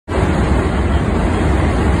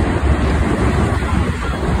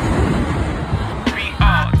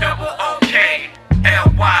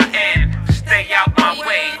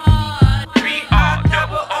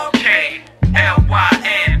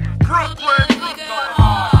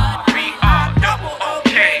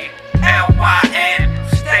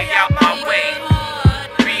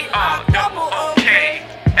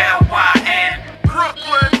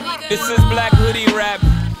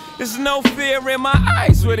in my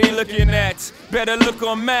eyes, what he looking at? Better look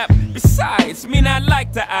on map. Besides, me not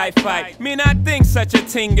like the eye fight. Me not think such a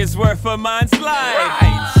thing is worth a man's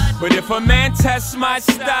life. But if a man tests my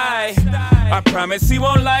style, I promise he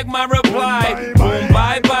won't like my reply. Boom,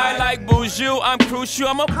 bye-bye like Boujou. I'm crucial,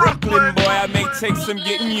 I'm a Brooklyn boy. I may take some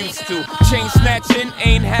getting used to. Chain snatching,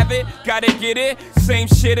 ain't have it, gotta get it. Same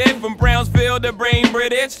shit it, from Brownsville to Brain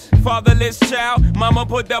British. Fatherless child, mama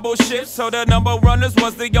put double shifts, so the number runners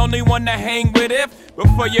was the only one to hang with it.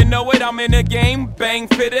 Before you know it, I'm in the game, bang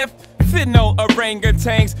fit it. Fit no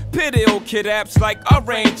orangutans, pit ill kid apps like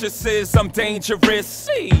arrangers is. I'm dangerous.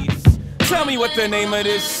 Jeez. Tell me what the name of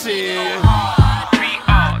this is.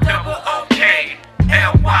 B-R-O-O-K-L-Y-N.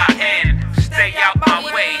 Stay out my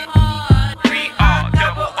way.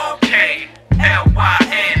 B-R-O-O-K-L-Y-N.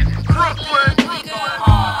 Brooklyn.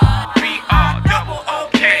 B-R-O-O-K-L-Y-N.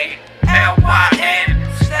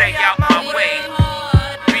 Stay out my way.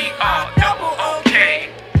 B-R-O-O-K-L-Y-N.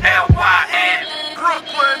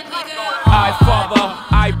 Brooklyn. I father,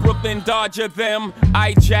 I Brooklyn Dodger them.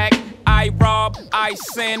 I jack, I rob, I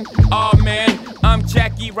sin. Oh man, I'm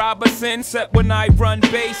Jackie Robinson. Except when I run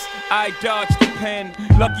base, I dodge the pen.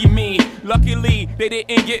 Lucky me, luckily they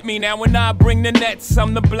didn't get me. Now when I bring the nets,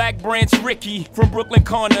 I'm the Black Branch Ricky from Brooklyn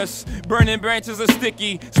corners. Burning branches are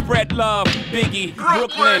sticky. Spread love, Biggie,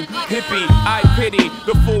 Brooklyn hippie. I pity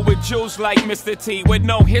the fool with jewels like Mr. T, with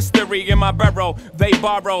no history in my barrel. They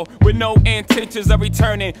borrow with no intentions of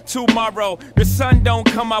returning tomorrow. The sun don't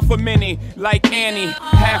come out for many, like Annie.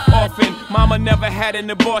 Half often, mama never had an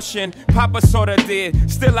abortion. Papa sorta did.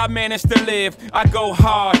 Still I managed to live. I go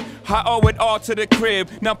hard. I owe it all to the crib.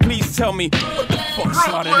 Now please tell me, what the fuck's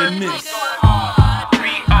harder than this?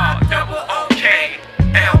 B-R-O-O-K-L-Y-N.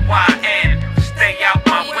 Stay out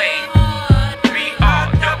my way.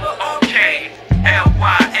 B-R-O-O-K-L-Y-N.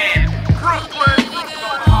 Brooklyn.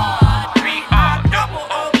 B-R-O-O-K-L-Y-N.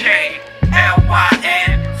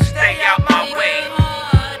 Stay out my way.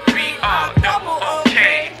 B-R-O-O-K-L-Y-N.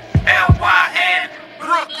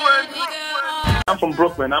 Brooklyn. I'm from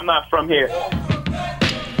Brooklyn. I'm not from here.